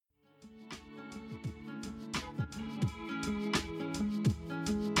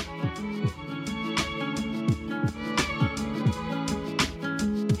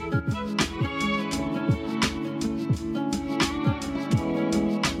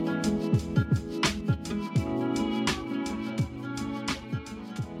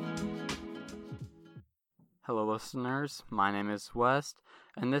Hello, listeners. My name is West,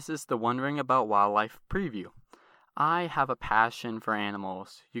 and this is the Wondering About Wildlife preview. I have a passion for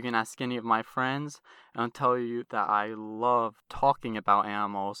animals. You can ask any of my friends, and I'll tell you that I love talking about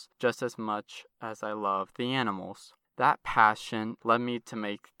animals just as much as I love the animals. That passion led me to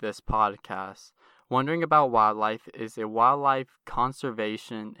make this podcast. Wondering About Wildlife is a wildlife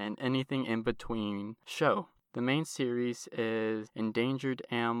conservation and anything in between show. The main series is Endangered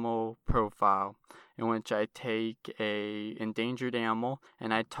Animal Profile, in which I take a endangered animal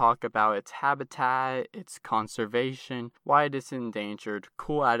and I talk about its habitat, its conservation, why it is endangered,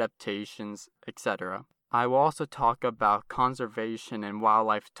 cool adaptations, etc. I will also talk about conservation and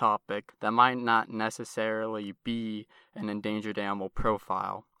wildlife topic that might not necessarily be an endangered animal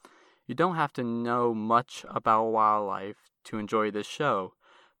profile. You don't have to know much about wildlife to enjoy this show,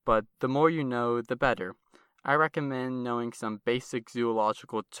 but the more you know, the better. I recommend knowing some basic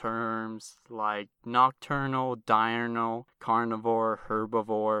zoological terms like nocturnal, diurnal, carnivore,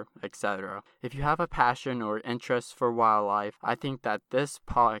 herbivore, etc. If you have a passion or interest for wildlife, I think that this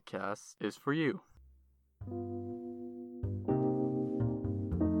podcast is for you.